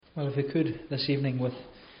Well, if we could this evening, with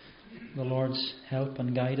the Lord's help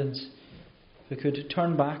and guidance, we could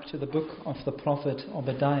turn back to the book of the prophet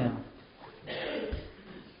Obadiah.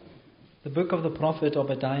 The book of the prophet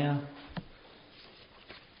Obadiah.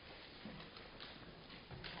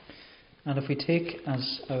 And if we take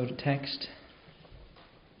as our text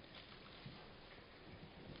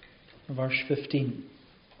verse 15.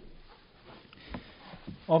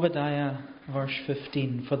 Obadiah, verse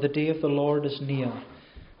 15. For the day of the Lord is near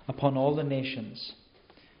upon all the nations.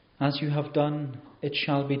 As you have done, it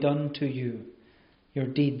shall be done to you. Your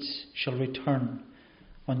deeds shall return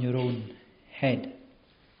on your own head.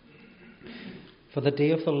 For the day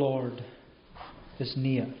of the Lord is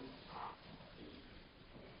near.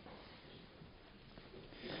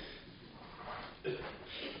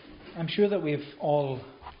 I'm sure that we've all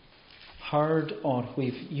heard or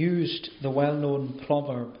we've used the well-known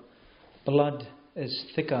proverb, blood is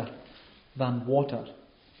thicker than water.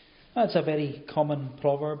 That's a very common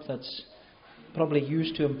proverb that's probably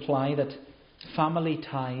used to imply that family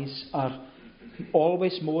ties are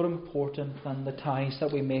always more important than the ties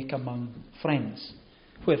that we make among friends.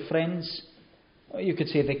 Where friends, you could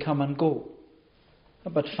say they come and go.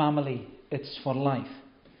 But family, it's for life.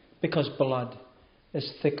 Because blood is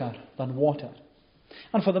thicker than water.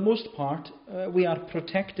 And for the most part, we are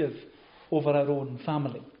protective over our own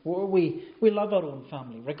family. We love our own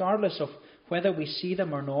family. Regardless of whether we see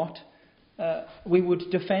them or not, we would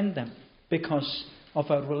defend them because of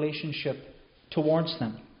our relationship towards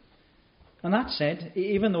them. And that said,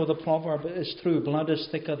 even though the proverb is true, blood is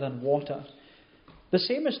thicker than water, the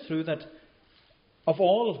same is true that of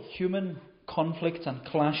all human conflicts and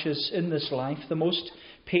clashes in this life, the most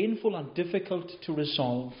painful and difficult to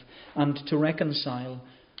resolve and to reconcile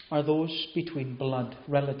are those between blood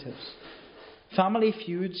relatives. Family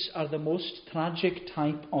feuds are the most tragic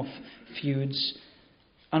type of feuds,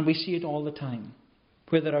 and we see it all the time,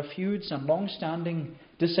 where there are feuds and long-standing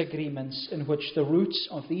disagreements in which the roots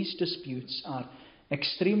of these disputes are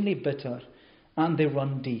extremely bitter and they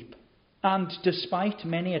run deep. And despite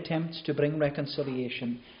many attempts to bring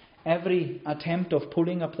reconciliation, every attempt of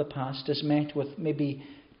pulling up the past is met with maybe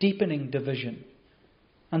deepening division,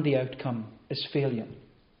 and the outcome is failure.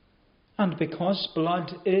 And because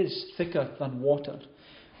blood is thicker than water,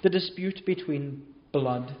 the dispute between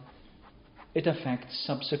blood, it affects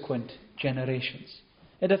subsequent generations.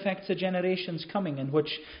 It affects the generations coming, in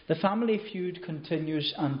which the family feud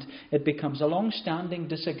continues and it becomes a long-standing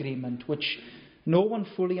disagreement which no one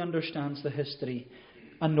fully understands the history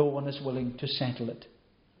and no one is willing to settle it.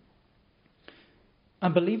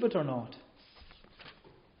 And believe it or not,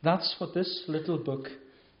 that's what this little book,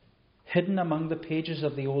 hidden among the pages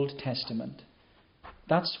of the Old Testament,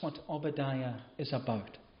 that's what Obadiah is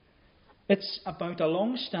about. It's about a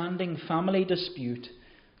long-standing family dispute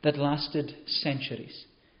that lasted centuries.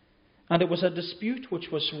 And it was a dispute which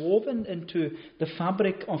was woven into the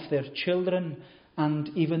fabric of their children and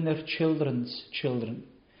even their children's children.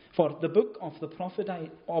 For the book of the prophet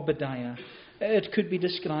Obadiah, it could be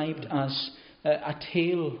described as a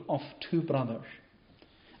tale of two brothers.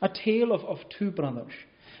 A tale of two brothers.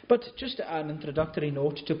 But just an introductory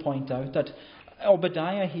note to point out that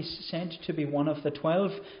Obadiah, he's said to be one of the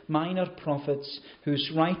 12 minor prophets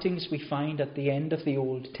whose writings we find at the end of the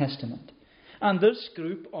Old Testament. And this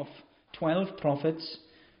group of 12 prophets,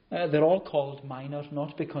 they're all called minor,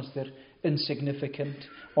 not because they're insignificant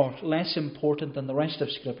or less important than the rest of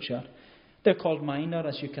Scripture. They're called minor,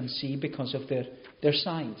 as you can see, because of their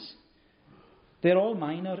size. They're all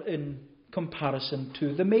minor in comparison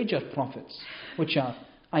to the major prophets, which are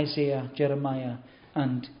Isaiah, Jeremiah,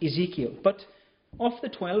 and Ezekiel. But of the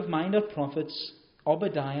 12 minor prophets,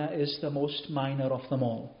 Obadiah is the most minor of them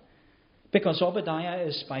all. Because Obadiah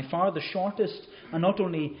is by far the shortest, and not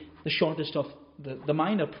only the shortest of the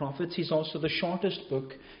minor prophets, he's also the shortest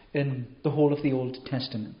book in the whole of the Old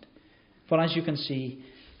Testament. For as you can see,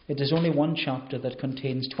 it is only one chapter that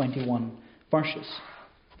contains 21 verses.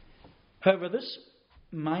 However, this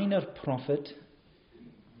minor prophet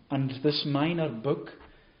and this minor book,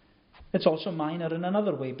 it's also minor in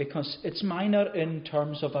another way, because it's minor in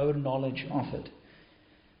terms of our knowledge of it.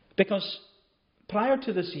 Because prior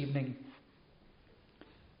to this evening,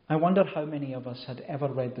 I wonder how many of us had ever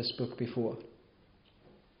read this book before.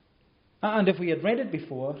 And if we had read it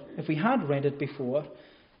before,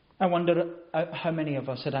 I wonder how many of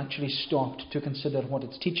us had actually stopped to consider what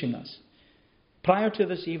it's teaching us. Prior to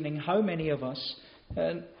this evening, how many of us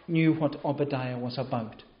knew what Obadiah was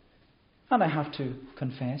about? And I have to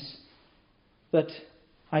confess that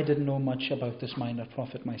I didn't know much about this minor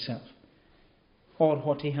prophet myself, or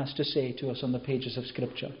what he has to say to us on the pages of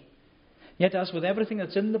Scripture. Yet, as with everything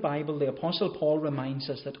that's in the Bible, the Apostle Paul reminds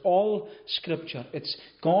us that all Scripture, it's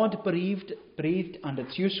God-breathed, and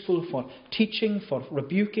it's useful for teaching, for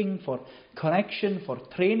rebuking, for correction, for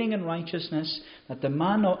training in righteousness, that the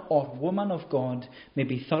man or woman of God may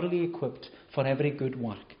be thoroughly equipped for every good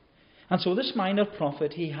work. And so this minor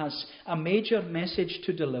prophet, he has a major message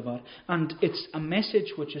to deliver, and it's a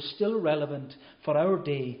message which is still relevant for our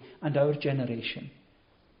day and our generation.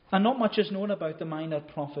 And not much is known about the minor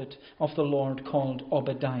prophet of the Lord called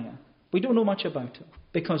Obadiah. We don't know much about him,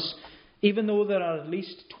 because even though there are at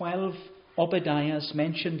least 12 Obadiahs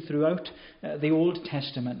mentioned throughout the Old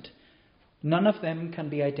Testament, none of them can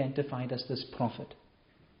be identified as this prophet.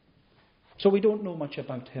 So we don't know much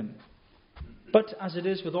about him. But as it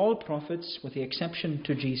is with all prophets, with the exception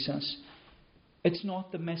to Jesus, it's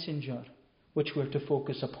not the messenger which we're to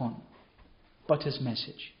focus upon, but his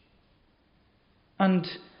message. And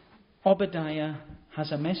Obadiah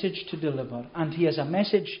has a message to deliver, and he has a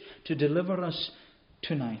message to deliver us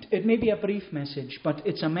tonight. It may be a brief message, but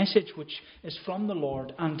it's a message which is from the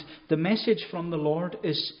Lord, and the message from the Lord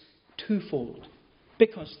is twofold,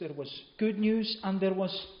 because there was good news and there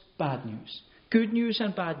was bad news. Good news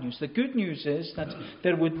and bad news. The good news is that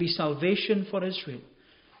there would be salvation for Israel.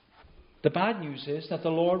 The bad news is that the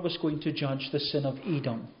Lord was going to judge the sin of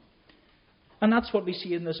Edom. And that's what we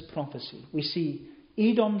see in this prophecy. We see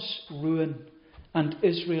Edom's ruin and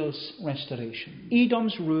Israel's restoration.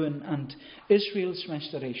 Edom's ruin and Israel's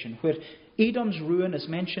restoration, where Edom's ruin is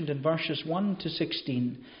mentioned in verses 1 to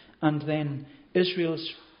 16, and then Israel's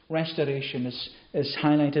restoration is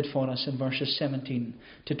highlighted for us in verses 17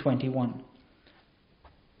 to 21.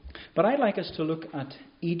 But I'd like us to look at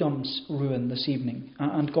Edom's ruin this evening,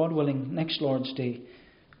 and God willing, next Lord's Day,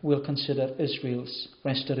 we'll consider Israel's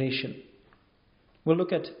restoration. We'll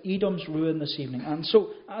look at Edom's ruin this evening. And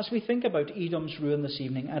so, as we think about Edom's ruin this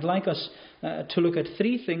evening, I'd like us to look at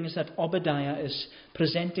three things that Obadiah is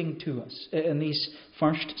presenting to us in these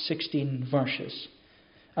first 16 verses.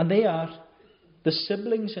 And they are the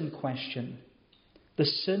siblings in question, the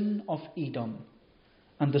sin of Edom,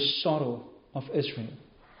 and the sorrow of Israel.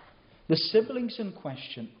 The siblings in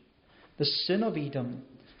question, the sin of Edom,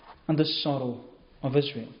 and the sorrow of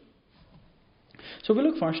Israel. So we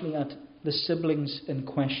look firstly at the siblings in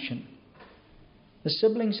question. The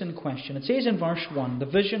siblings in question. It says in verse 1, the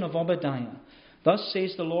vision of Obadiah. Thus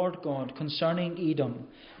says the Lord God concerning Edom,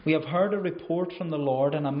 we have heard a report from the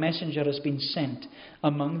Lord, and a messenger has been sent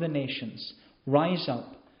among the nations. Rise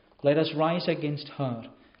up, let us rise against her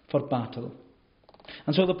for battle.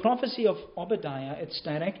 And so the prophecy of Obadiah, it's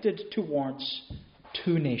directed towards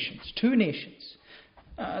two nations. Two nations.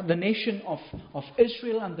 The nation of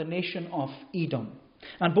Israel and the nation of Edom.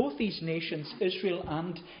 And both these nations, Israel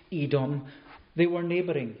and Edom, they were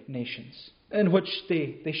neighbouring nations in which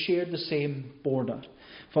they shared the same border.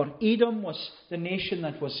 For Edom was the nation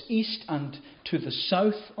that was east and to the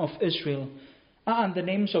south of Israel. And the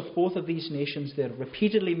names of both of these nations, they're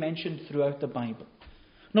repeatedly mentioned throughout the Bible.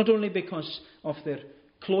 Not only because of their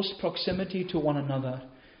close proximity to one another,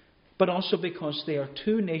 but also because they are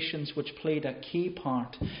two nations which played a key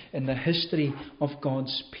part in the history of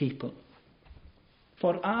God's people.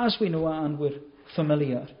 For as we know and we're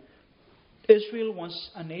familiar, Israel was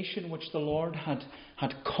a nation which the Lord had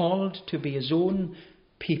called to be his own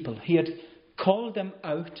people. He had called them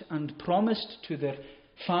out and promised to their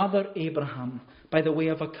father Abraham by the way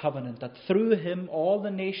of a covenant that through him all the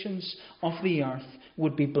nations of the earth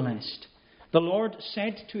would be blessed. The Lord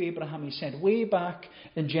said to Abraham, he said way back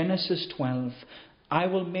in Genesis 12, I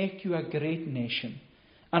will make you a great nation,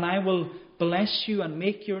 and I will bless you and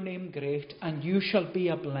make your name great, and you shall be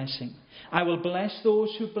a blessing. I will bless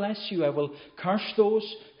those who bless you. I will curse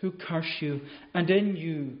those who curse you. And in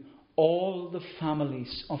you all the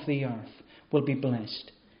families of the earth will be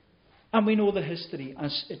blessed. And we know the history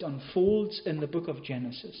as it unfolds in the book of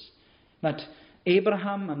Genesis. That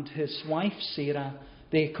Abraham and his wife Sarah,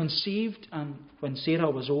 they conceived and when Sarah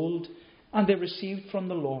was old, and they received from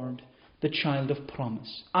the Lord the child of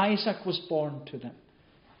promise. Isaac was born to them.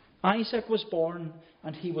 Isaac was born,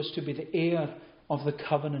 and he was to be the heir of the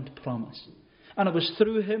covenant promise. And it was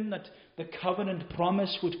through him that the covenant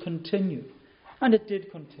promise would continue. And it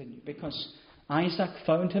did continue, because Isaac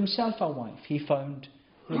found himself a wife. He found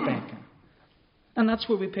Rebekah. And that's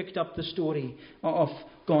where we picked up the story of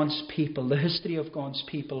God's people, the history of God's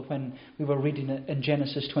people, when we were reading it in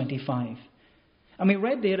Genesis 25. And we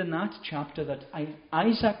read there in that chapter that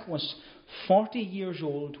Isaac was 40 years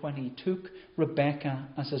old when he took Rebekah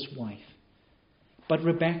as his wife. But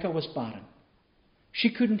Rebekah was barren.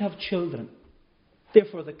 She couldn't have children.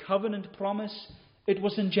 Therefore, the covenant promise, it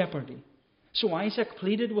was in jeopardy. So Isaac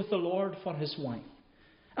pleaded with the Lord for his wife.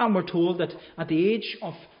 And we're told that at the age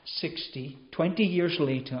of 60, 20 years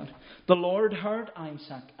later, the Lord heard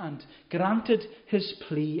Isaac and granted his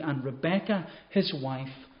plea, and Rebekah, his wife,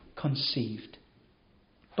 conceived.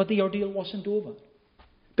 But the ordeal wasn't over,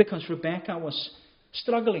 because Rebekah was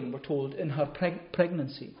struggling, we're told, in her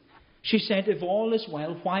pregnancy. She said, if all is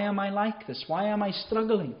well, why am I like this? Why am I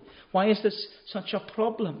struggling? Why is this such a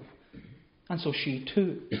problem? And so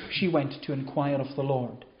she went to inquire of the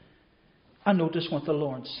Lord. And notice what the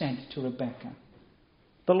Lord said to Rebekah.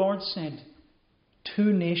 The Lord said,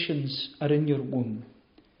 2 nations are in your womb.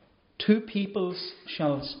 2 peoples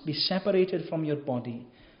shall be separated from your body.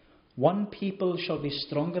 1 people shall be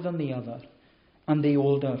stronger than the other, and the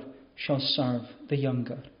older shall serve the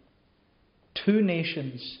younger. 2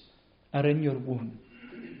 nations are in your womb.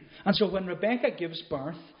 And so when Rebekah gives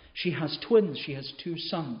birth, she has twins. She has 2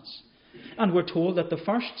 sons. And we're told that the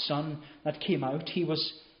first son that came out, he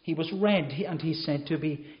was red, and he's said to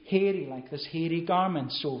be hairy, like this hairy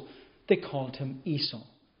garment. So they called him Esau.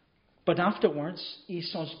 But afterwards,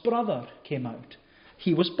 Esau's brother came out.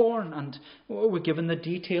 He was born, and we're given the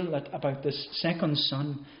detail that about this second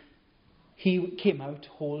son, he came out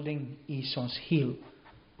holding Esau's heel.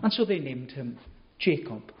 And so they named him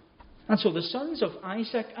Jacob. And so the sons of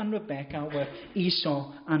Isaac and Rebekah were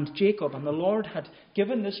Esau and Jacob. And the Lord had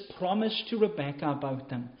given this promise to Rebekah about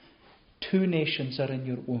them. 2 nations are in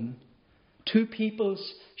your womb. 2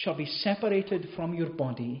 peoples shall be separated from your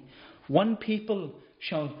body. 1 people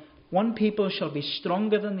shall be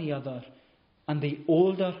stronger than the other, and the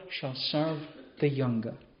older shall serve the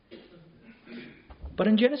younger. But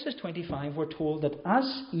in Genesis 25, we're told that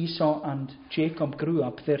as Esau and Jacob grew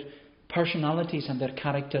up, their personalities and their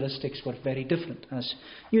characteristics were very different, as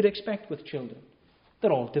you'd expect with children.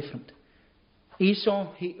 They're all different.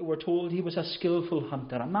 Esau, we're told, he was a skillful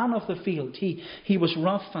hunter, a man of the field. He was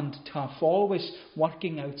rough and tough, always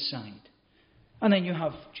working outside. And then you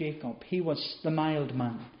have Jacob. He was the mild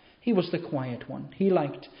man. He was the quiet one. He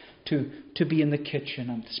liked to be in the kitchen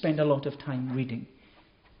and spend a lot of time reading.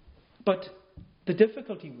 But the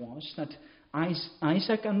difficulty was that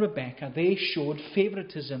Isaac and Rebekah, they showed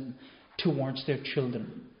favoritism towards their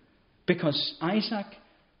children. Because Isaac,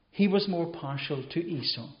 he was more partial to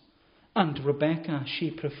Esau. And Rebekah,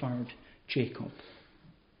 she preferred Jacob.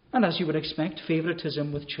 And as you would expect,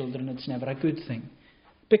 favoritism with children, it's never a good thing.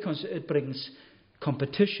 Because it brings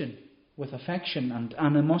competition with affection and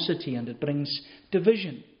animosity, and it brings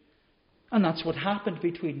division. And that's what happened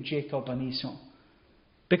between Jacob and Esau.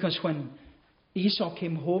 Because when Esau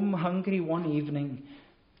came home hungry one evening,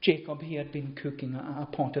 Jacob, he had been cooking a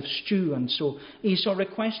pot of stew, and so Esau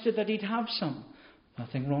requested that he'd have some.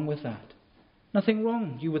 Nothing wrong with that. Nothing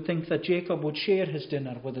wrong. You would think that Jacob would share his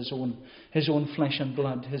dinner with his own flesh and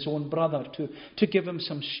blood, his own brother, to give him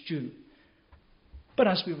some stew. But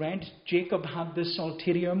as we read, Jacob had this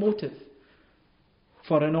ulterior motive.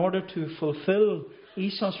 For in order to fulfill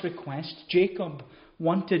Esau's request, Jacob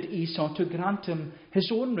wanted Esau to grant him his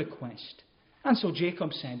own request. And so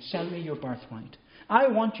Jacob said, sell me your birthright. I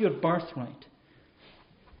want your birthright.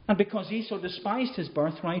 And because Esau despised his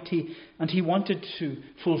birthright, he wanted to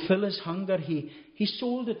fulfill his hunger, he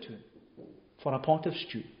sold it to him for a pot of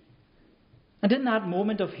stew. And in that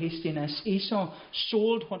moment of hastiness, Esau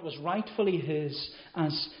sold what was rightfully his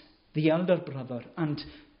as the elder brother, and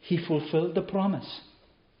he fulfilled the promise.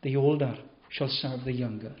 The older shall serve the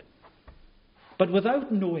younger. But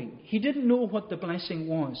without knowing, he didn't know what the blessing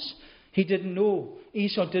was.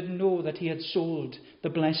 Esau didn't know that he had sold the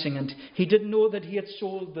blessing, and he didn't know that he had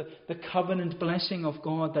sold the covenant blessing of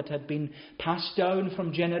God that had been passed down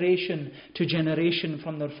from generation to generation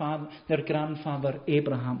from their grandfather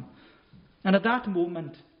Abraham. And at that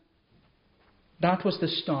moment, that was the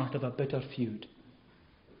start of a bitter feud.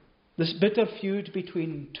 This bitter feud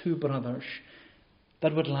between 2 brothers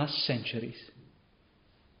that would last centuries.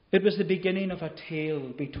 It was the beginning of a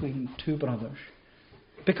tale between 2 brothers.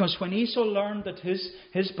 Because when Esau learned that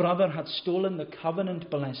his brother had stolen the covenant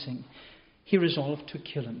blessing, he resolved to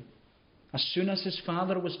kill him. As soon as his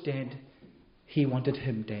father was dead, he wanted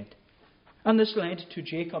him dead. And this led to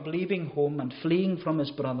Jacob leaving home and fleeing from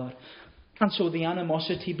his brother. And so the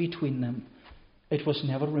animosity between them, it was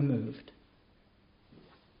never removed.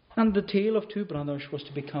 And the tale of 2 brothers was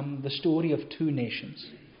to become the story of 2 nations.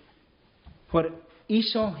 When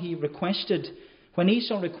Esau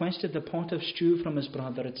requested the pot of stew from his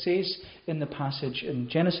brother, it says in the passage in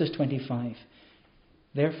Genesis 25,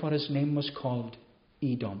 therefore his name was called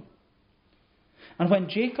Edom. And when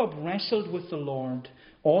Jacob wrestled with the Lord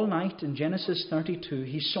all night in Genesis 32,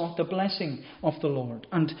 he sought the blessing of the Lord.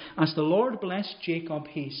 And as the Lord blessed Jacob,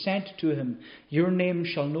 he said to him, "Your name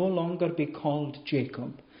shall no longer be called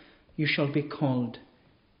Jacob. You shall be called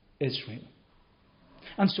Israel."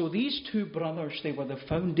 And so these two brothers, they were the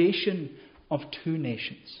foundation of two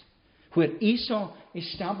nations. Where Esau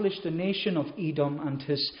established the nation of Edom, and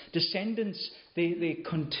his descendants, they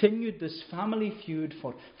continued this family feud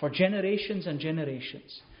for generations and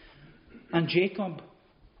generations. And Jacob,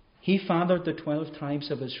 he fathered the 12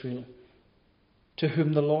 tribes of Israel, to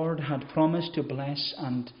whom the Lord had promised to bless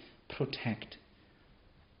and protect.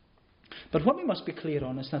 But what we must be clear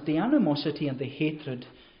on is that the animosity and the hatred,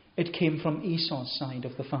 it came from Esau's side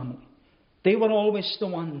of the family. They were always the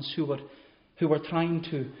ones who were trying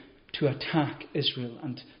to attack Israel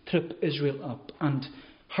and trip Israel up and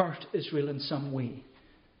hurt Israel in some way.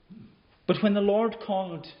 But when the Lord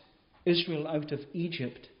called Israel out of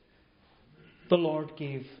Egypt, the Lord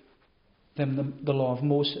gave them the law of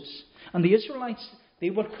Moses. And the Israelites, they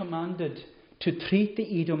were commanded to treat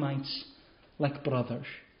the Edomites like brothers.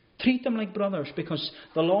 Treat them like brothers, because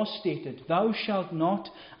the law stated, "Thou shalt not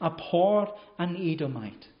abhor an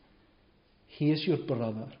Edomite. He is your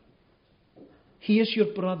brother." He is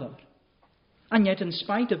your brother. And yet, in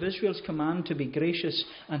spite of Israel's command to be gracious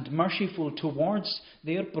and merciful towards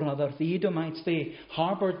their brother, the Edomites, they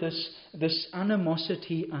harboured this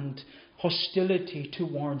animosity and hostility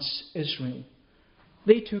towards Israel.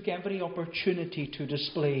 They took every opportunity to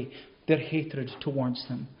display their hatred towards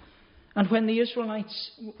them. And when the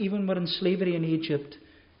Israelites even were in slavery in Egypt,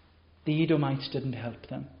 the Edomites didn't help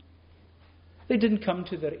them. They didn't come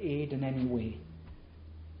to their aid in any way.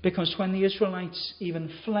 Because when the Israelites even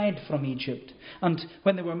fled from Egypt, and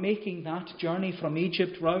when they were making that journey from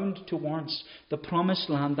Egypt round towards the Promised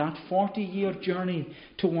Land, that 40-year journey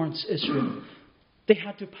towards Israel, they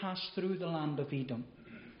had to pass through the land of Edom.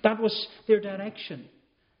 That was their direction.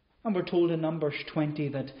 And we're told in Numbers 20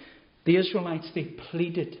 that the Israelites, they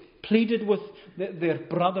pleaded with their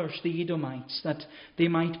brothers, the Edomites, that they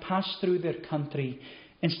might pass through their country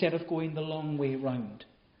instead of going the long way round.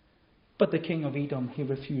 But the king of Edom, he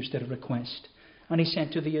refused their request. And he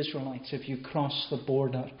said to the Israelites, "If you cross the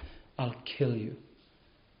border, I'll kill you.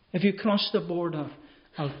 If you cross the border,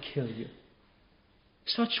 I'll kill you."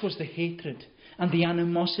 Such was the hatred and the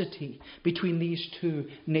animosity between these two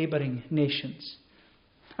neighbouring nations.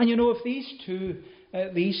 And you know, if these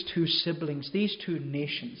two siblings, these two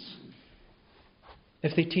nations,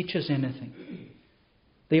 if they teach us anything,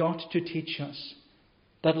 they ought to teach us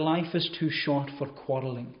that life is too short for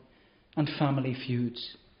quarrelling and family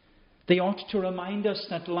feuds. They ought to remind us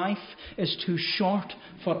that life is too short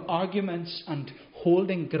for arguments and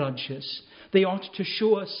holding grudges. They ought to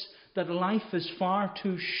show us that life is far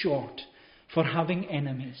too short for having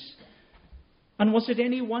enemies. And was it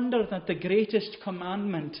any wonder that the greatest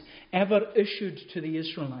commandment ever issued to the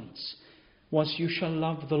Israelites was, "You shall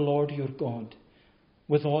love the Lord your God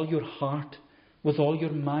with all your heart, with all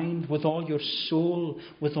your mind, with all your soul,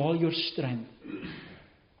 with all your strength,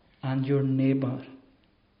 and your neighbour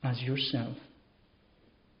as yourself."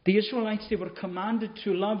 The Israelites, they were commanded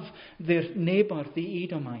to love their neighbour, the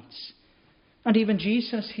Edomites. And even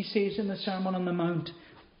Jesus, he says in the Sermon on the Mount,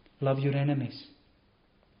 "Love your enemies.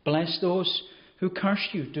 Bless those who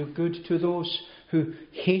curse you. Do good to those who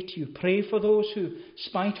hate you. Pray for those who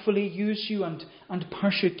spitefully use you and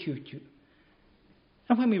persecute you."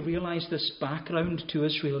 And when we realise this background to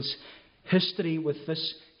Israel's history with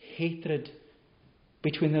this hatred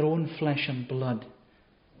between their own flesh and blood,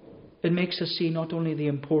 it makes us see not only the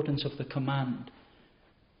importance of the command,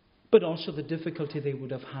 but also the difficulty they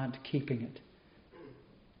would have had keeping it.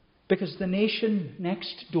 Because the nation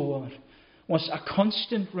next door was a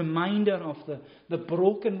constant reminder of the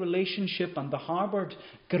broken relationship and the harboured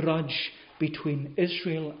grudge between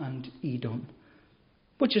Israel and Edom.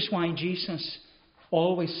 Which is why Jesus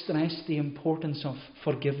always stressed the importance of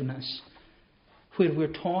forgiveness, where we're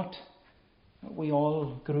taught, we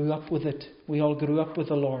all grew up with it. We all grew up with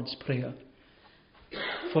the Lord's Prayer.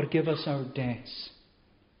 "Forgive us our debts,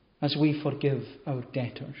 as we forgive our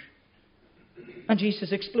debtors." And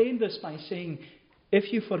Jesus explained this by saying,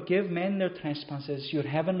 "If you forgive men their trespasses, your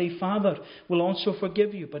heavenly Father will also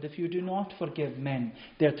forgive you. But if you do not forgive men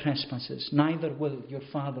their trespasses, neither will your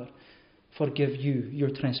Father forgive you your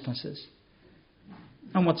trespasses."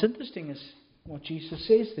 And what's interesting is what Jesus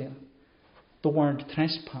says there. The word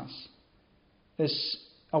trespass is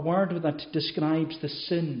a word that describes the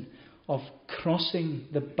sin of crossing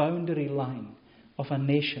the boundary line of a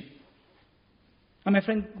nation. And my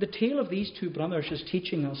friend, the tale of these two brothers is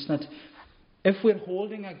teaching us that if we're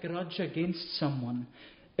holding a grudge against someone,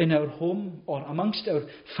 in our home or amongst our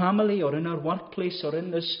family or in our workplace or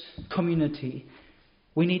in this community,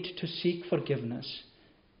 we need to seek forgiveness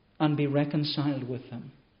and be reconciled with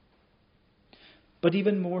them. But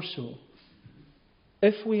even more so,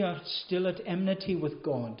 if we are still at enmity with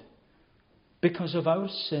God because of our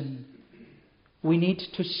sin, we need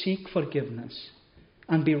to seek forgiveness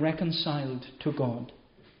and be reconciled to God.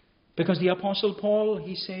 Because the Apostle Paul,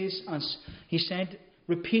 he said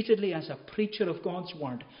repeatedly as a preacher of God's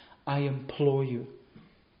word, I implore you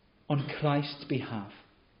on Christ's behalf,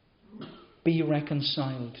 be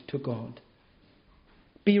reconciled to God.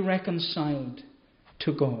 Be reconciled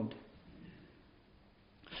to God.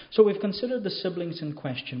 So we've considered the siblings in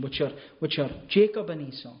question, which are Jacob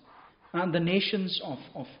and Esau, and the nations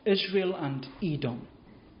of Israel and Edom.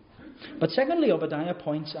 But secondly, Obadiah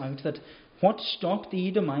points out that what stopped the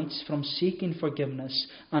Edomites from seeking forgiveness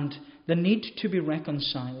and the need to be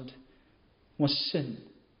reconciled was sin,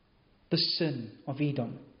 the sin of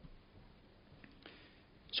Edom.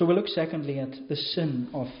 So we look secondly at the sin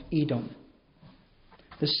of Edom.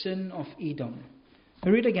 The sin of Edom.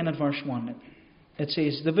 We read again at verse 1. It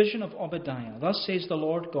says, the vision of Obadiah. Thus says the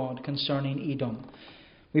Lord God concerning Edom.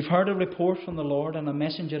 We've heard a report from the Lord, and a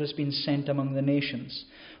messenger has been sent among the nations.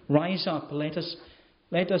 Rise up, let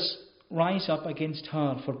us rise up against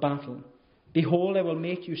her for battle. Behold, I will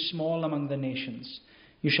make you small among the nations.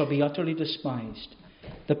 You shall be utterly despised.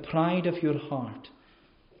 The pride of your heart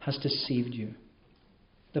has deceived you.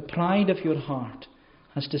 The pride of your heart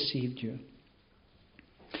has deceived you.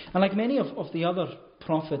 And like many of the other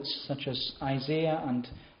prophets, such as Isaiah and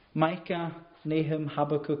Micah, Nahum,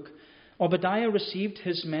 Habakkuk, Obadiah received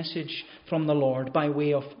his message from the Lord by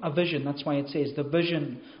way of a vision. That's why it says the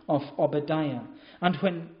vision of Obadiah. And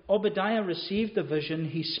when Obadiah received the vision,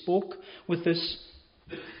 he spoke with this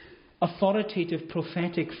authoritative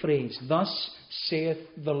prophetic phrase, thus saith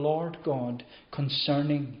the Lord God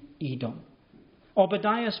concerning Edom.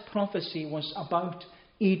 Obadiah's prophecy was about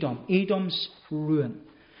Edom, Edom's ruin.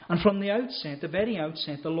 And from the outset, the very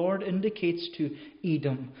outset, the Lord indicates to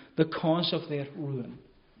Edom the cause of their ruin.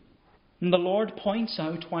 And the Lord points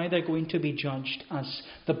out why they're going to be judged as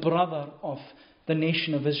the brother of the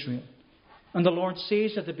nation of Israel. And the Lord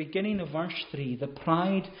says at the beginning of verse 3, the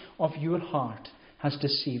pride of your heart has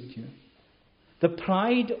deceived you. The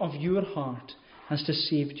pride of your heart has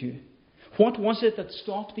deceived you. What was it that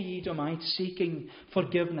stopped the Edomites seeking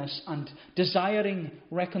forgiveness and desiring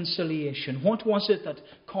reconciliation? What was it that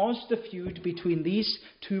caused the feud between these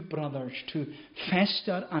two brothers to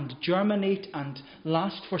fester and germinate and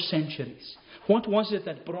last for centuries? What was it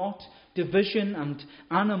that brought division and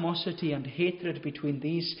animosity and hatred between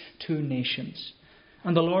these two nations?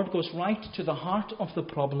 And the Lord goes right to the heart of the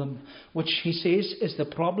problem, which he says is the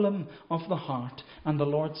problem of the heart. And the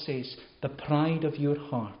Lord says, the pride of your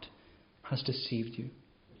heart has deceived you.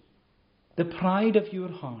 The pride of your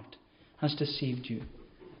heart has deceived you.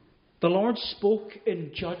 The Lord spoke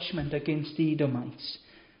in judgment against the Edomites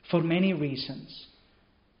for many reasons.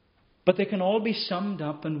 But they can all be summed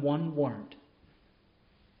up in one word.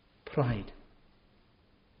 Pride.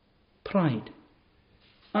 Pride.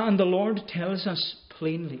 And the Lord tells us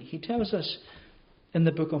plainly. He tells us in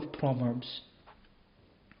the book of Proverbs,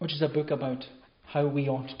 which is a book about how we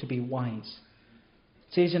ought to be wise.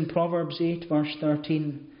 It says in Proverbs 8 verse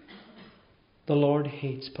 13, the Lord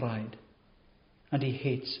hates pride and he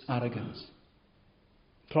hates arrogance.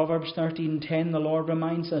 Proverbs 13:10, the Lord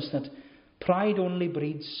reminds us that pride only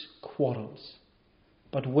breeds quarrels,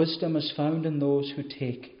 but wisdom is found in those who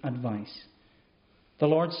take advice. The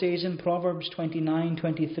Lord says in Proverbs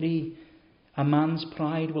 29:23, a man's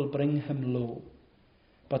pride will bring him low,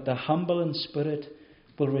 but the humble in spirit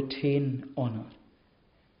will retain honour.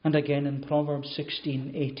 And again in Proverbs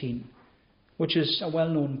 16:18, which is a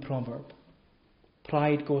well-known proverb,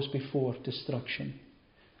 pride goes before destruction,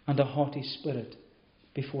 and a haughty spirit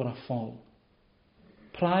before a fall.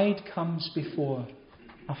 Pride comes before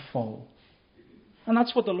a fall. And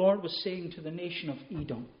that's what the Lord was saying to the nation of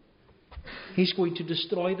Edom. He's going to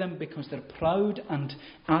destroy them because they're proud and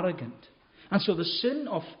arrogant. And so the sin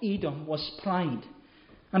of Edom was pride.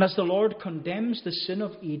 And as the Lord condemns the sin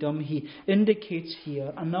of Edom, he indicates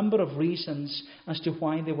here a number of reasons as to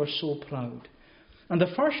why they were so proud. And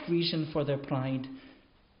the first reason for their pride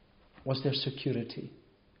was their security.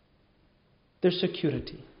 Their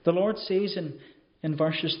security. The Lord says in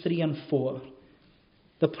verses 3 and 4,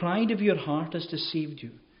 the pride of your heart has deceived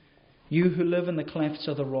you. You who live in the clefts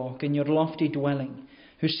of the rock, in your lofty dwelling,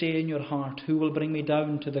 who say in your heart, who will bring me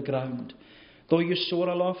down to the ground? Though you soar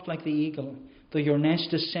aloft like the eagle, though your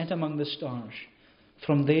nest is set among the stars,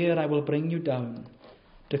 from there I will bring you down,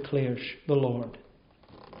 declares the Lord.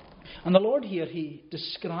 And the Lord here, he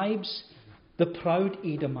describes the proud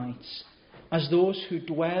Edomites as those who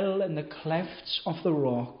dwell in the clefts of the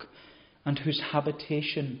rock and whose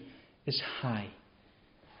habitation is high,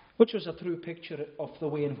 which was a true picture of the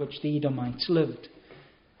way in which the Edomites lived.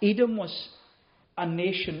 Edom was a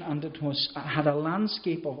nation, and it had a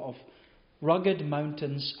landscape of rugged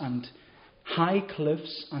mountains and high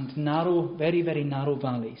cliffs and narrow, very, very narrow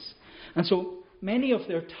valleys. And so many of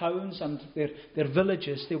their towns and their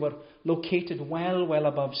villages, they were located well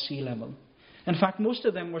above sea level. In fact, most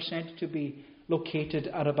of them were said to be located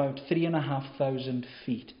at about 3,500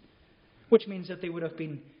 feet, which means that they would have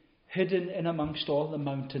been hidden in amongst all the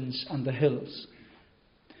mountains and the hills.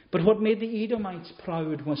 But what made the Edomites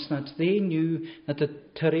proud was that they knew that the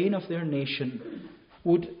terrain of their nation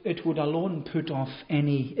would alone put off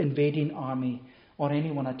any invading army or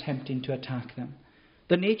anyone attempting to attack them.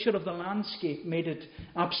 The nature of the landscape made it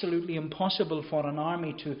absolutely impossible for an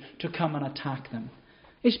army to come and attack them,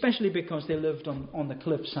 especially because they lived on the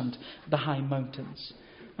cliffs and the high mountains,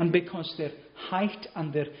 and because their height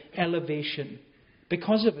and their elevation,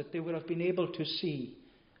 because of it, they would have been able to see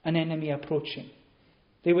an enemy approaching.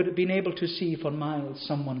 They would have been able to see for miles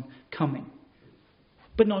someone coming.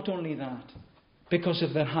 But not only that, because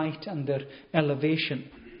of their height and their elevation,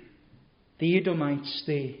 the Edomites,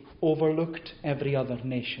 they overlooked every other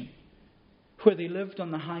nation. Where they lived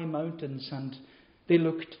on the high mountains and they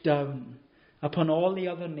looked down upon all the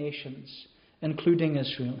other nations, including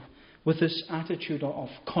Israel, with this attitude of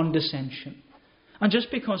condescension. And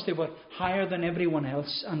just because they were higher than everyone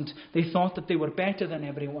else and they thought that they were better than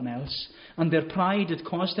everyone else, and their pride had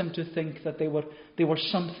caused them to think that they were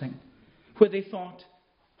something, where they thought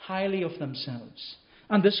highly of themselves.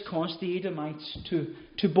 And this caused the Edomites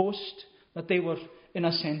to boast that they were, in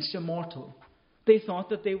a sense, immortal. They thought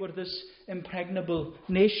that they were this impregnable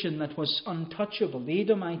nation that was untouchable. The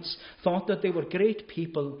Edomites thought that they were great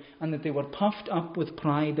people and that they were puffed up with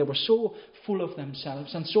pride. They were so full of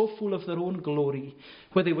themselves and so full of their own glory,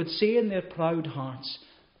 where they would say in their proud hearts,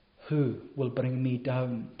 "Who will bring me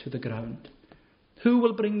down to the ground? Who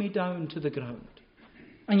will bring me down to the ground?"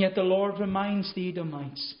 And yet the Lord reminds the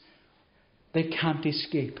Edomites they can't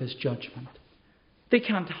escape his judgment. They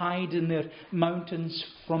can't hide in their mountains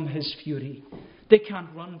from his fury. They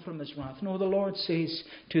can't run from his wrath. No, the Lord says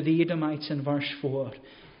to the Edomites in verse 4,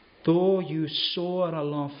 "Though you soar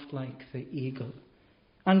aloft like the eagle,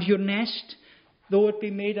 and your nest, though it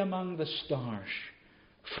be made among the stars,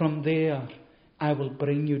 from there I will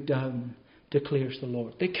bring you down, declares the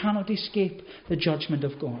Lord." They cannot escape the judgment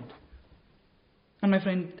of God. And my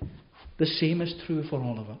friend, the same is true for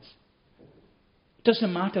all of us. It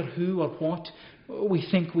doesn't matter who or what we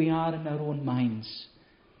think we are in our own minds.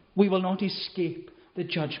 We will not escape the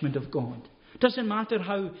judgment of God. It doesn't matter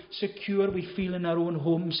how secure we feel in our own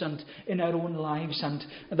homes and in our own lives, and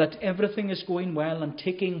that everything is going well and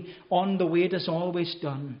taking on the way it has always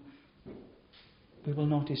done. We will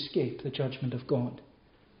not escape the judgment of God.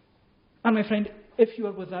 And my friend, if you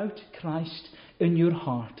are without Christ in your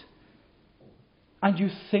heart and you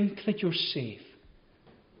think that you're safe,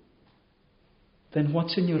 then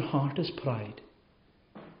what's in your heart is pride.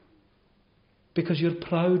 Because you're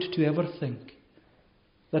proud to ever think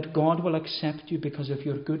that God will accept you because of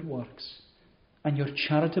your good works and your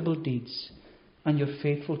charitable deeds and your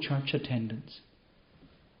faithful church attendance.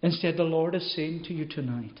 Instead, the Lord is saying to you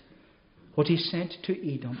tonight what he said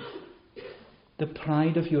to Edom: the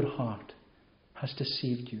pride of your heart has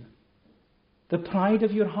deceived you. The pride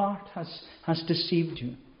of your heart has deceived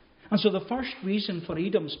you. And so the first reason for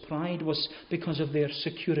Edom's pride was because of their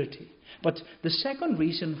security. But the second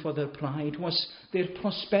reason for their pride was their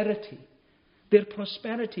prosperity. Their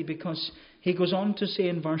prosperity, because he goes on to say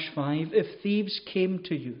in verse 5, "If thieves came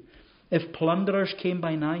to you, if plunderers came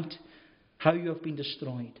by night, how you have been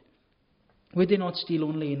destroyed. Would they not steal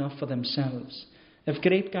only enough for themselves? If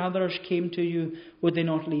grape gatherers came to you, would they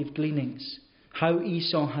not leave gleanings? How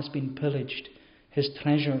Esau has been pillaged, his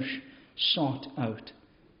treasures sought out."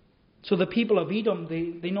 So the people of Edom,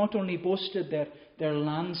 they not only boasted their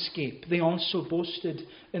landscape, they also boasted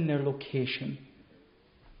in their location.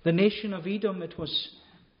 The nation of Edom, it was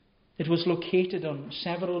located on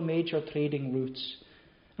several major trading routes.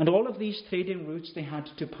 And all of these trading routes, they had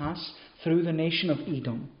to pass through the nation of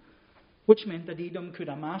Edom, which meant that Edom could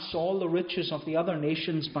amass all the riches of the other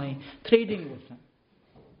nations by trading with them.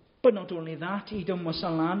 But not only that, Edom was a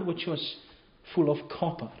land which was full of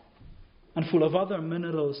copper and full of other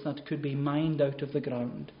minerals that could be mined out of the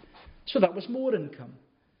ground. So that was more income.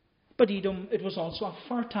 But Edom, it was also a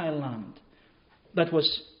fertile land that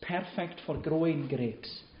was perfect for growing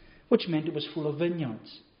grapes, which meant it was full of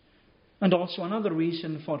vineyards. And also another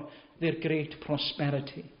reason for their great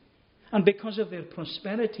prosperity. And because of their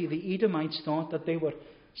prosperity, the Edomites thought that they were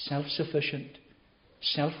self-sufficient,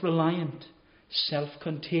 self-reliant,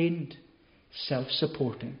 self-contained,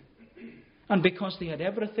 self-supporting. And because they had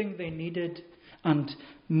everything they needed and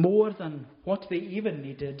more than what they even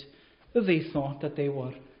needed, they thought that they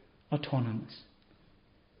were autonomous.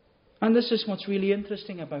 And this is what's really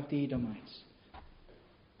interesting about the Edomites.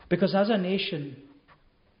 Because as a nation,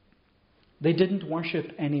 they didn't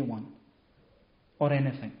worship anyone or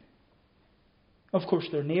anything. Of course,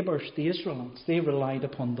 their neighbours, the Israelites, they relied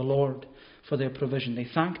upon the Lord for their provision. They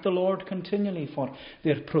thanked the Lord continually for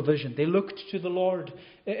their provision. They looked to the Lord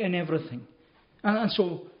in everything. And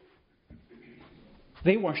so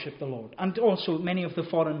they worshipped the Lord. And also many of the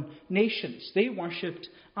foreign nations, they worshipped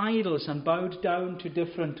idols and bowed down to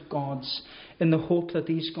different gods in the hope that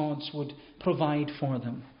these gods would provide for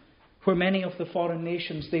them. For many of the foreign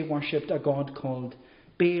nations, they worshipped a god called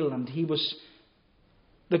Baal, and he was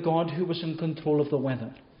the god who was in control of the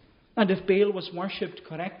weather. And if Baal was worshipped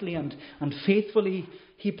correctly and faithfully,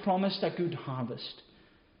 he promised a good harvest.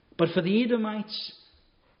 But for the Edomites,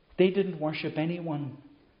 they didn't worship anyone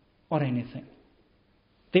or anything.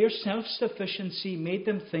 Their self-sufficiency made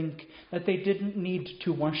them think that they didn't need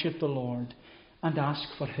to worship the Lord and ask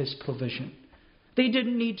for His provision. They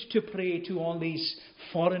didn't need to pray to all these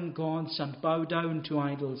foreign gods and bow down to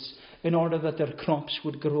idols in order that their crops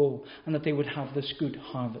would grow and that they would have this good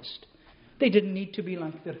harvest. They didn't need to be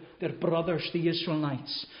like their brothers, the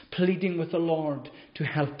Israelites, pleading with the Lord to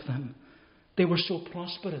help them. They were so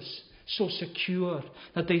prosperous, so secure,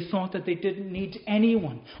 that they thought that they didn't need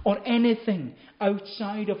anyone or anything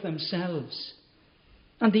outside of themselves.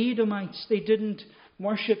 And the Edomites, they didn't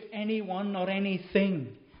worship anyone or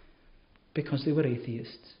anything because they were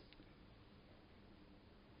atheists.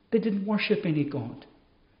 They didn't worship any God.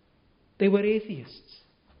 They were atheists.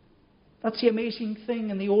 That's the amazing thing.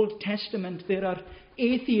 In the Old Testament, there are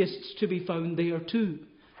atheists to be found there too.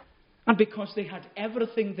 And because they had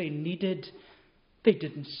everything they needed, they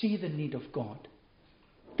didn't see the need of God.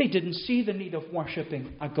 They didn't see the need of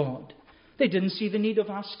worshipping a God. They didn't see the need of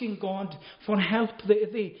asking God for help.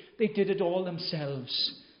 They did it all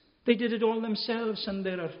themselves. They did it all themselves, and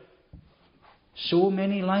there are so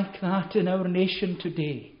many like that in our nation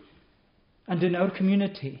today and in our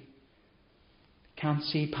community. Can't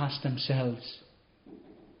see past themselves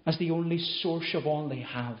as the only source of all they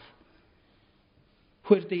have,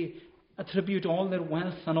 where they attribute all their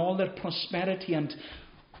wealth and all their prosperity, and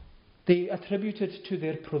they attribute it to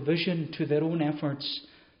their provision, to their own efforts,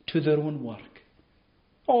 to their own work.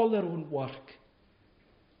 All their own work.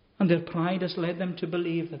 And their pride has led them to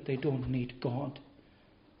believe that they don't need God.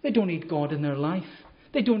 They don't need God in their life.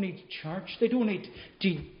 They don't need church. They don't need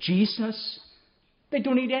Jesus. They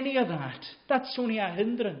don't need any of that. That's only a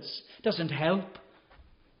hindrance. It doesn't help.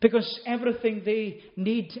 Because everything they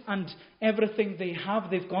need and everything they have,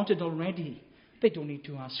 they've got it already. They don't need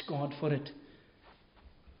to ask God for it.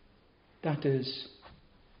 That is,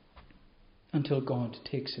 until God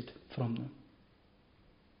takes it from them.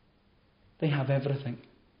 They have everything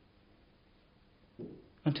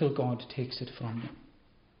until God takes it from them.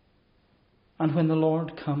 And when the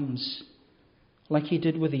Lord comes, like He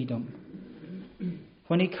did with Edom,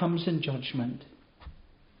 when He comes in judgment,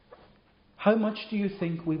 how much do you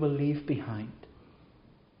think we will leave behind?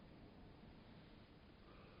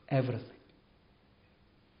 Everything.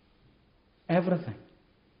 Everything.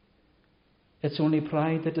 It's only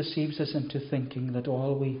pride that deceives us into thinking that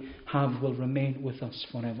all we have will remain with us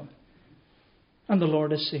forever. And the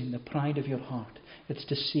Lord is saying, the pride of your heart, it's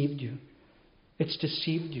deceived you. It's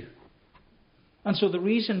deceived you. And so the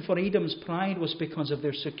reason for Edom's pride was because of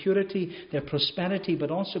their security, their prosperity, but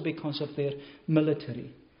also because of their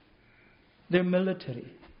military. Their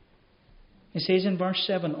military. It says in verse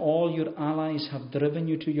 7, all your allies have driven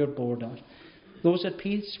you to your border. Those at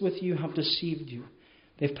peace with you have deceived you.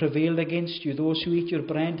 They've prevailed against you. Those who eat your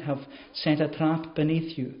bread have set a trap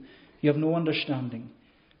beneath you. You have no understanding.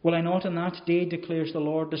 Will I not in that day, declares the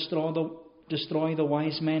Lord, destroy the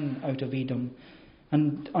wise men out of Edom,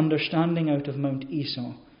 and understanding out of Mount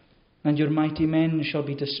Esau? And your mighty men shall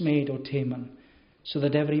be dismayed, O Teman, so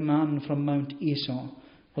that every man from Mount Esau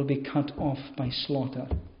will be cut off by slaughter.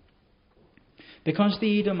 Because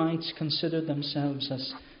the Edomites considered themselves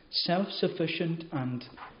as self-sufficient and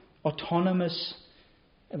autonomous,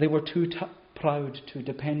 they were too proud to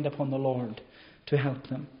depend upon the Lord to help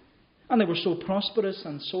them. And they were so prosperous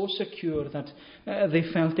and so secure that they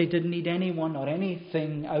felt they didn't need anyone or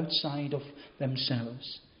anything outside of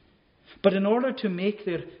themselves. But in order to make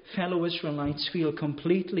their fellow Israelites feel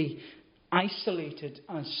completely isolated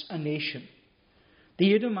as a nation.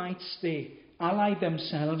 The Edomites, they allied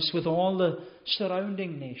themselves with all the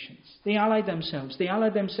surrounding nations. They allied themselves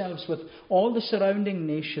with all the surrounding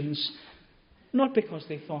nations, not because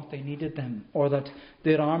they thought they needed them or that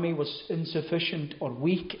their army was insufficient or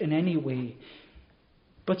weak in any way,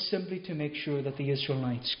 but simply to make sure that the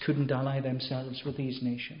Israelites couldn't ally themselves with these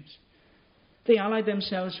nations. They allied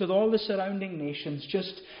themselves with all the surrounding nations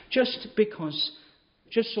just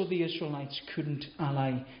so the Israelites couldn't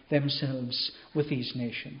ally themselves with these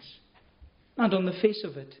nations. And on the face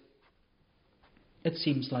of it, it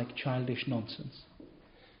seems like childish nonsense,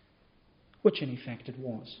 which in effect it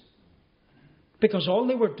was. Because all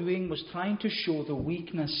they were doing was trying to show the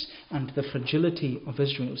weakness and the fragility of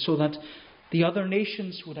Israel so that the other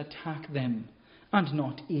nations would attack them and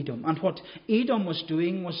not Edom. And what Edom was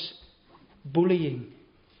doing was bullying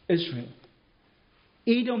Israel.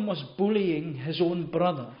 Edom was bullying his own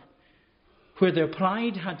brother, where their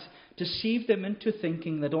pride had deceived them into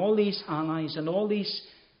thinking that all these allies and all these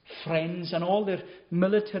friends and all their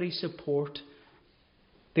military support,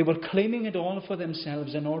 they were claiming it all for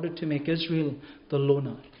themselves in order to make Israel the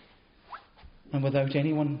loner and without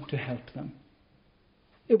anyone to help them.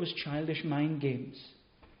 It was childish mind games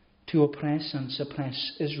to oppress and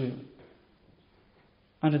suppress Israel.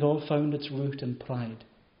 And it all found its root in pride.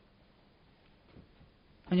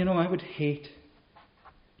 And I would hate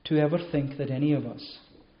to ever think that any of us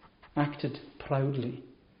acted proudly,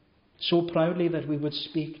 so proudly that we would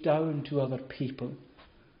speak down to other people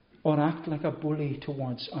or act like a bully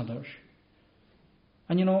towards others.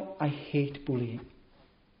 And I hate bullying.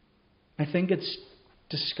 I think it's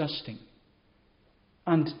disgusting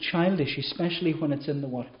and childish, especially when it's in the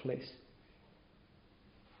workplace.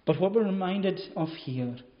 But what we're reminded of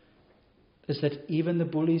here is that even the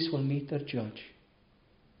bullies will meet their judge.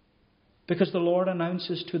 Because the Lord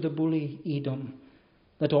announces to the bully Edom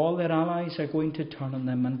that all their allies are going to turn on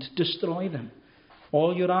them and destroy them.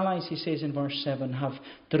 All your allies, he says in verse 7, have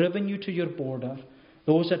driven you to your border.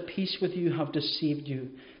 Those at peace with you have deceived you.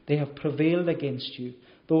 They have prevailed against you.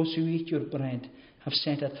 Those who eat your bread have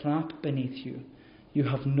set a trap beneath you. You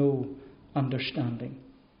have no understanding.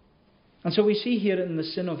 And so we see here in the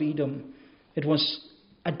sin of Edom, it was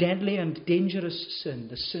a deadly and dangerous sin,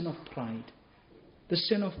 the sin of pride. The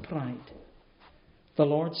sin of pride. The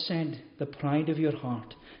Lord said, the pride of your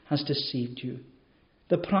heart has deceived you.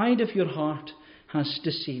 The pride of your heart has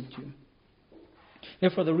deceived you.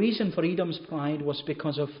 Therefore, the reason for Edom's pride was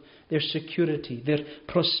because of their security, their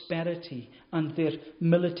prosperity, and their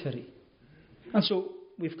military. And so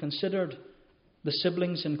we've considered the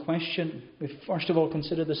siblings in question. We've first of all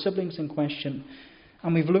considered the siblings in question,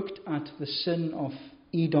 and we've looked at the sin of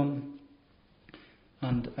Edom.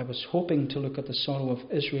 And I was hoping to look at the sorrow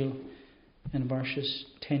of Israel in verses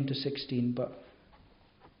 10 to 16, but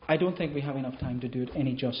I don't think we have enough time to do it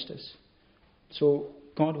any justice. So,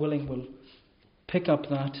 God willing, we'll pick up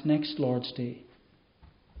that next Lord's Day.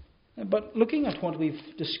 But looking at what we've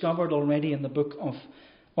discovered already in the book of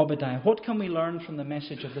Obadiah, what can we learn from the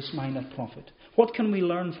message of this minor prophet? What can we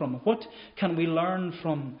learn from it? What can we learn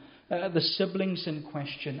from the siblings in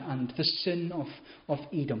question and the sin of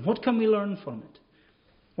Edom? What can we learn from it?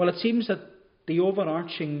 Well, it seems that the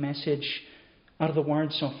overarching message are the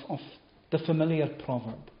words of the familiar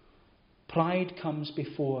proverb. Pride comes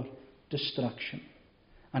before destruction,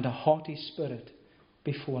 and a haughty spirit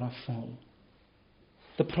before a fall.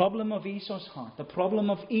 The problem of Esau's heart, the problem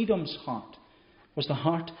of Edom's heart, was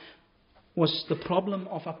the problem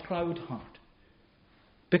of a proud heart.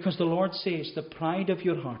 Because the Lord says, the pride of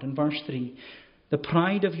your heart, in verse 3, the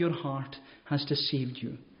pride of your heart has deceived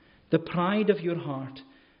you. The pride of your heart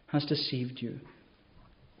has deceived you.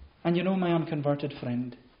 And my unconverted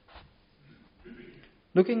friend,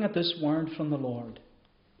 looking at this word from the Lord,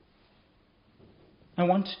 I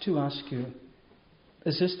want to ask you,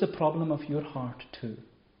 is this the problem of your heart too?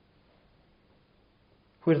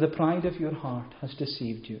 Where the pride of your heart has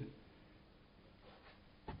deceived you.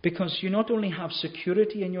 Because you not only have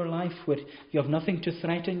security in your life where you have nothing to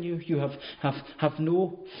threaten you, you have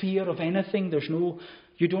no fear of anything,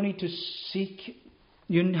 you don't need to seek.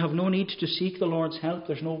 You have no need to seek the Lord's help.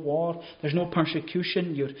 There's no war. There's no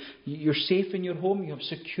persecution. You're safe in your home. You have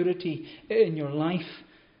security in your life.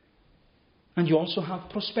 And you also have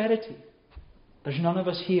prosperity. There's none of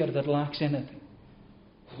us here that lacks anything.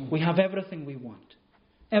 We have everything we want.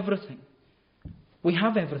 Everything. We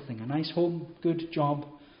have everything. A nice home, good job,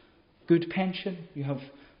 good pension. You have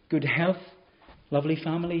good health, lovely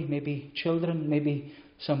family, maybe children, maybe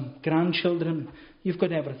some grandchildren. You've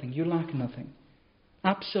got everything. You lack nothing.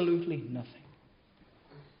 Absolutely nothing.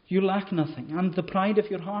 You lack nothing. And the pride of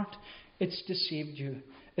your heart it's deceived you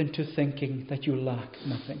into thinking that you lack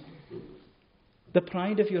nothing. The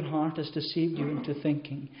pride of your heart has deceived you into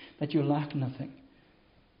thinking that you lack nothing.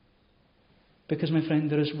 Because, my friend,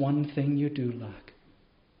 there is one thing you do lack.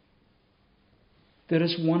 There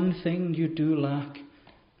is one thing you do lack,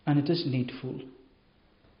 and it is needful.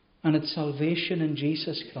 And it's salvation in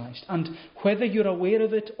Jesus Christ. And whether you're aware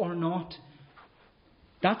of it or not,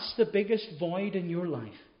 that's the biggest void in your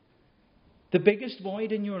life. The biggest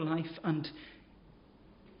void in your life, and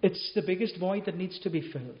it's the biggest void that needs to be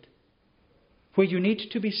filled. Where you need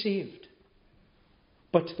to be saved.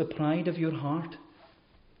 But the pride of your heart,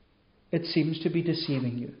 it seems to be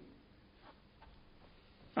deceiving you.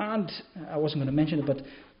 And I wasn't going to mention it, but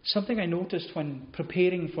something I noticed when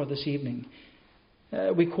preparing for this evening.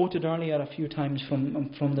 We quoted earlier a few times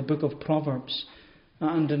from the book of Proverbs.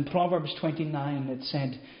 And in Proverbs 29 it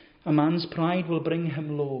said, a man's pride will bring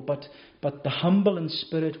him low, but the humble in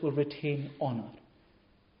spirit will retain honour.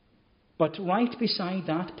 But right beside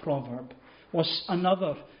that proverb was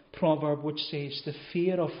another proverb which says, the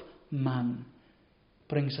fear of man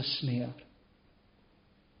brings a snare,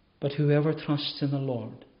 but whoever trusts in the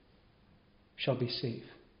Lord shall be safe.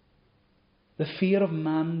 The fear of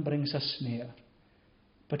man brings a snare,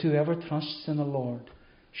 but whoever trusts in the Lord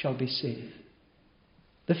shall be safe.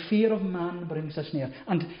 The fear of man brings a snare.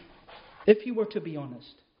 And if you were to be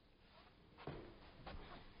honest,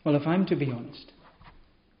 well, if I'm to be honest,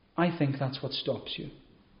 I think that's what stops you.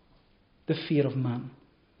 The fear of man.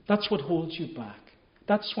 That's what holds you back.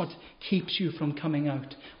 That's what keeps you from coming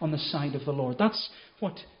out on the side of the Lord. That's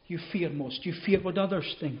what you fear most. You fear what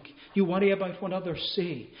others think. You worry about what others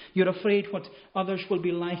say. You're afraid what others will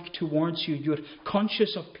be like towards you. You're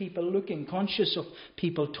conscious of people looking, conscious of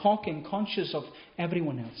people talking, conscious of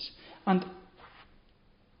everyone else. And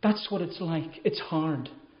that's what it's like. It's hard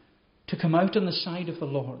to come out on the side of the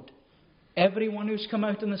Lord. Everyone who's come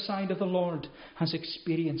out on the side of the Lord has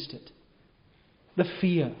experienced it. The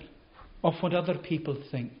fear of what other people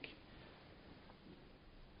think.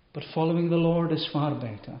 But following the Lord is far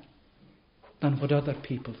better than what other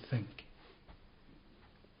people think.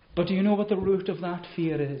 But do you know what the root of that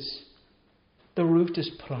fear is? The root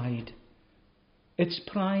is pride. It's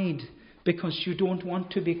pride because you don't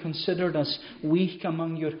want to be considered as weak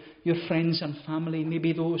among your friends and family,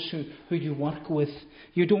 maybe those who you work with.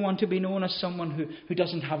 You don't want to be known as someone who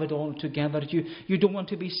doesn't have it all together. You don't want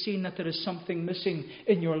to be seen that there is something missing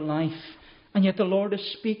in your life. And yet the Lord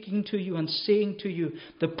is speaking to you and saying to you,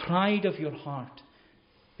 the pride of your heart,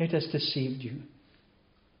 it has deceived you.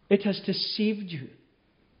 It has deceived you.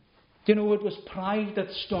 Do you know, it was pride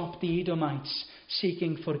that stopped the Edomites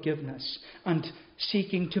seeking forgiveness and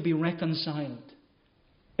seeking to be reconciled.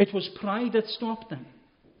 It was pride that stopped them.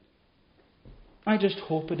 I just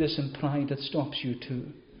hope it isn't pride that stops you too.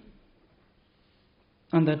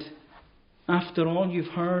 And that after all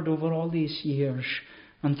you've heard over all these years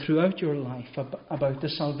and throughout your life about the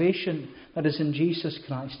salvation that is in Jesus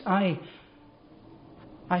Christ, I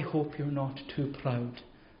hope you're not too proud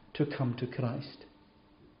to come to Christ.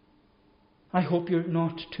 I hope you're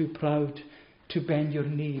not too proud to bend your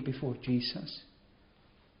knee before Jesus.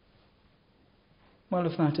 Well,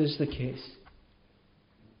 if that is the case,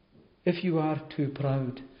 if you are too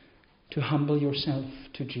proud to humble yourself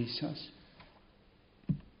to Jesus,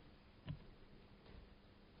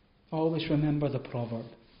 always remember the proverb.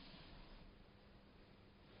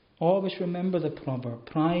 Always remember the proverb.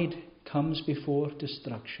 Pride comes before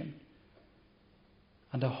destruction,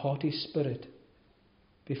 and a haughty spirit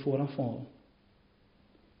before a fall.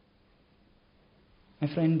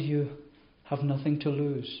 My friend, you have nothing to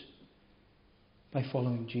lose by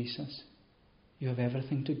following Jesus. You have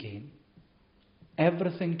everything to gain.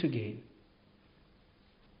 Everything to gain.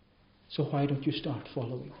 So why don't you start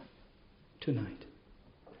following tonight?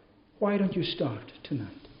 Why don't you start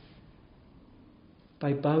tonight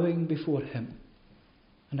by bowing before Him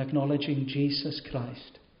and acknowledging Jesus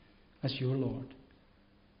Christ as your Lord?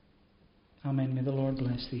 Amen. May the Lord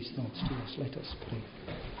bless these thoughts to us. Let us pray.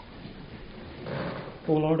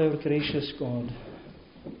 O Lord, our gracious God,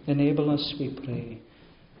 enable us, we pray,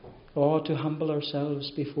 Lord, to humble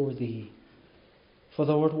ourselves before Thee. For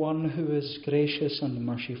Thou art one who is gracious and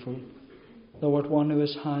merciful. Thou art one who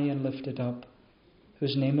is high and lifted up,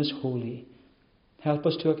 whose name is holy. Help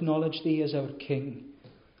us to acknowledge Thee as our King,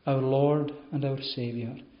 our Lord and our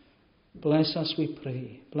Saviour. Bless us, we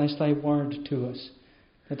pray. Bless Thy word to us,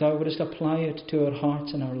 that Thou wouldest apply it to our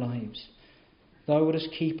hearts and our lives. Thou wouldest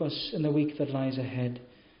keep us in the week that lies ahead,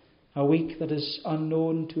 a week that is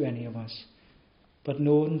unknown to any of us, but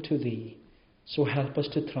known to Thee. So help us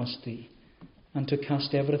to trust Thee and to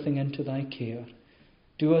cast everything into Thy care,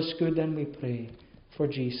 Do us good, then, we pray, for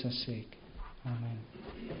Jesus' sake. Amen.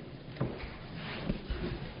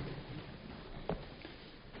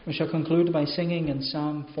 We shall conclude by singing in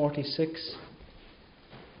Psalm 46.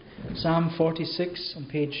 Psalm 46 on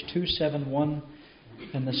page 271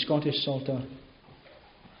 in the Scottish Psalter.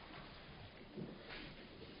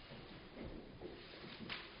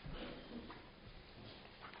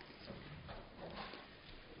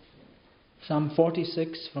 Psalm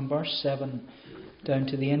 46 from verse 7 down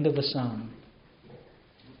to the end of the psalm.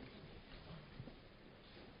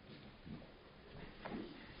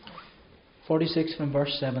 From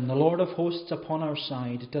verse 7. The Lord of hosts upon our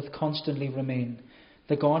side doth constantly remain.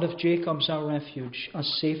 The God of Jacob's our refuge,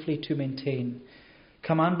 us safely to maintain.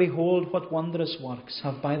 Come and behold what wondrous works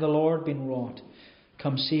have by the Lord been wrought.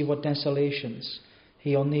 Come see what desolations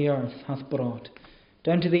he on the earth hath brought.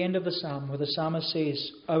 Down to the end of the psalm, where the psalmist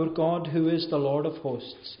says, Our God, who is the Lord of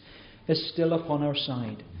hosts, is still upon our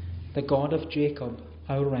side. The God of Jacob,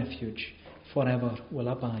 our refuge, forever will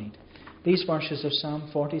abide. These verses of Psalm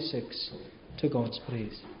 46 to God's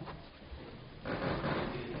praise.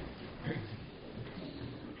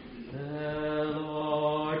 The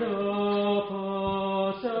Lord of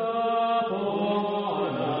hosts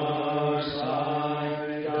upon our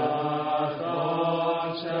side doth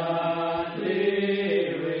constantly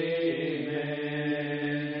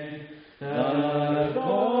remain. The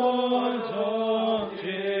God of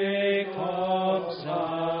Jacob's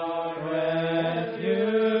our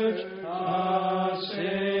refuge, us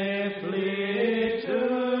safely to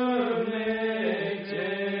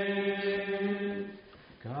maintain.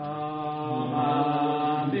 Come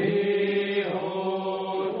and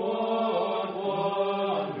behold what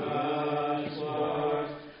wondrous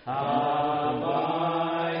works have by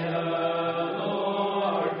the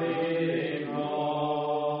Lord been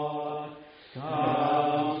wrought.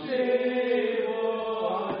 Come see what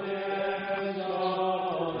desolations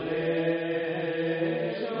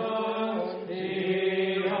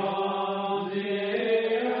he on the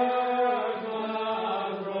earth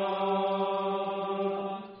hath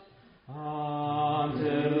brought. Unto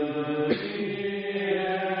the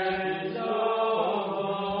ends of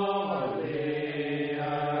the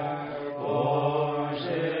earth, wars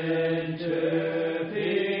into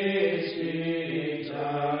peace he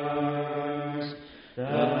turns.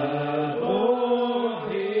 The bow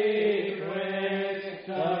he breaks,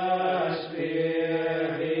 the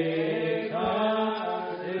spear he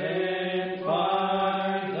cuts in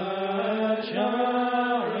fire, the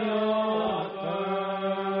chariot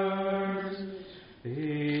burns.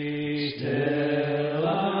 Be still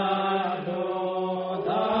and know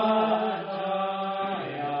that I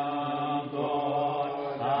am God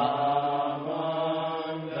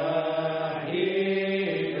among the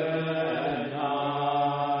heathen. I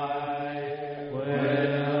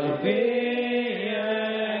will be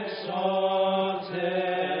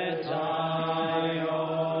exalted. I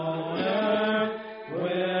on earth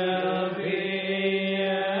will be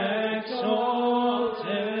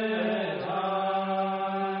exalted high.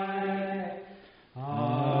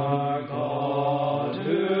 Our God,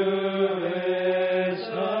 who is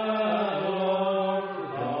the Lord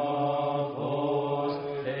of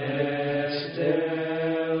hosts, is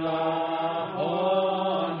still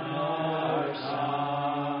upon our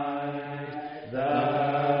side.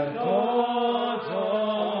 The God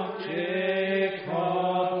of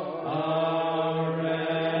Jacob, our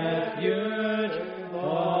refuge,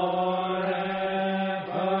 forever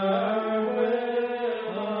will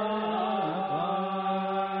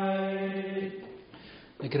abide.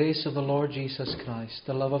 The grace of the Lord Jesus Christ,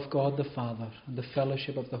 the love of God the Father, and the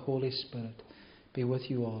fellowship of the Holy Spirit be with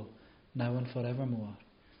you all, now and forevermore.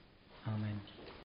 Amen.